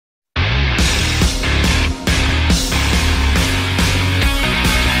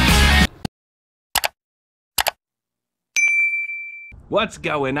What's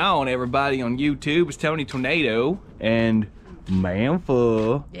going on, everybody on YouTube? It's Tony Tornado and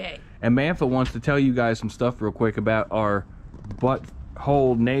Manfa. Yay. And Manfa wants to tell you guys some stuff real quick about our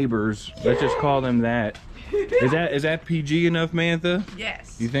butthole neighbors. Let's just call them that. Is that PG enough, Mantha?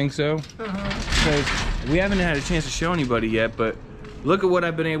 Yes. You think so? Because we haven't had a chance to show anybody yet, but look at what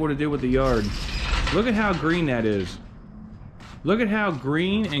I've been able to do with the yard. Look at how green that is. Look at how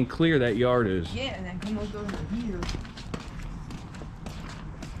green and clear that yard is. Yeah, and then come over here.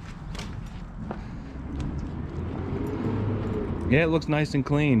 Yeah, it looks nice and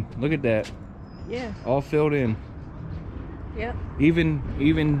clean. Look at that. Yeah. All filled in. Yep.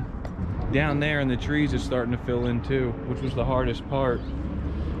 Even down there in the trees is starting to fill in too, which was the hardest part.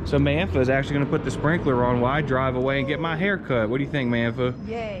 So Manfa is actually going to put the sprinkler on while I drive away and get my hair cut. What do you think, Manfa?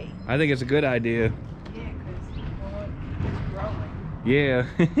 Yay. I think it's a good idea. Yeah, because it's growing.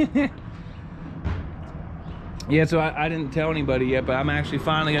 Yeah. Yeah, so I didn't tell anybody yet, but I'm actually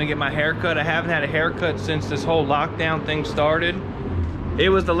finally gonna get my hair cut. I haven't had a haircut since this whole lockdown thing started. It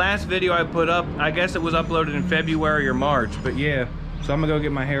was the last video I put up. I guess it was uploaded in February or March, but yeah. So I'm gonna go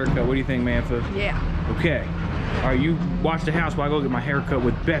get my hair cut. What do you think, Manfa? Yeah. Okay. All right, you watch the house while I go get my hair cut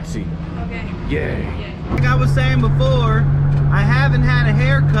with Betsy. Okay. Yay. Like I was saying before, I haven't had a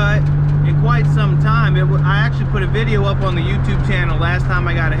haircut in quite some time. I actually put a video up on the YouTube channel last time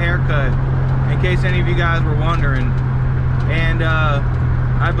I got a haircut, in case any of you guys were wondering. And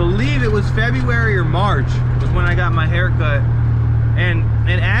I believe it was February or March was when I got my haircut. And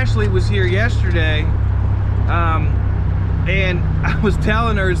Ashley was here yesterday, and I was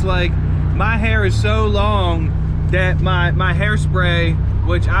telling her, it's like, my hair is so long that my hairspray,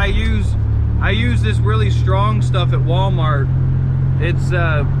 which I use this really strong stuff at Walmart. It's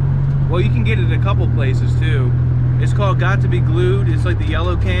well, you can get it a couple places too. It's called Got to Be Glued. It's like the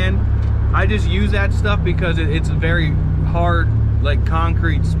yellow can. I just use that stuff because it's a very hard, like,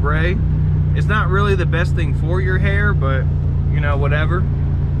 concrete spray. It's not really the best thing for your hair, but you know, whatever.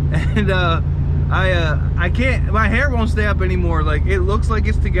 And I can't, my hair won't stay up anymore. Like, it looks like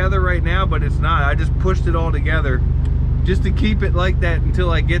it's together right now, but it's not. I just pushed it all together just to keep it like that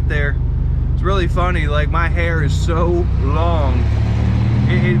until I get there. It's really funny. Like, my hair is so long.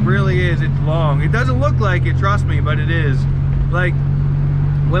 It really is. It's long. It doesn't look like it, trust me, but it is. Like,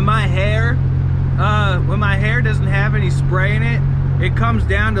 when my hair doesn't have any spray in it, it comes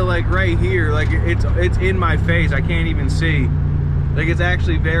down to like right here. Like, it's in my face. I can't even see. Like, it's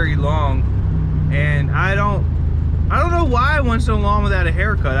actually very long. And I don't know why I went so long without a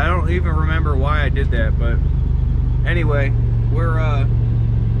haircut. I don't even remember why I did that. But anyway, we're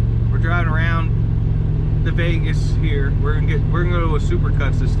driving around the Vegas here. We're gonna go to a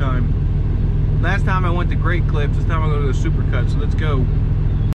Supercuts this time. Last time I went to Great Clips. This time I'm gonna go to a Supercuts. So let's go.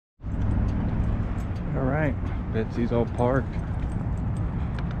 All right, Betsy's all parked.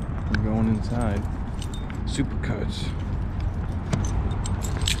 We're going inside. Supercuts.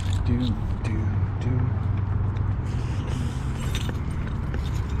 Do.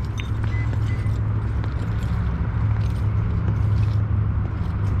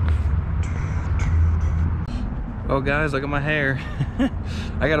 Oh guys, look at my hair.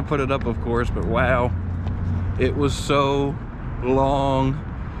 I gotta put it up, of course, but wow, it was so long.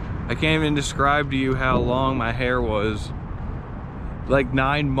 I can't even describe to you how long my hair was. Like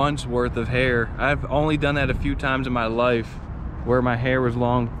 9 months worth of hair. I've only done that a few times in my life where my hair was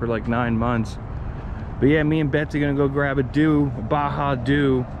long for like 9 months. But yeah, me and Betsy gonna go grab a Baja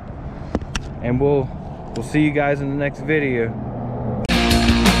Do, and we'll see you guys in the next video.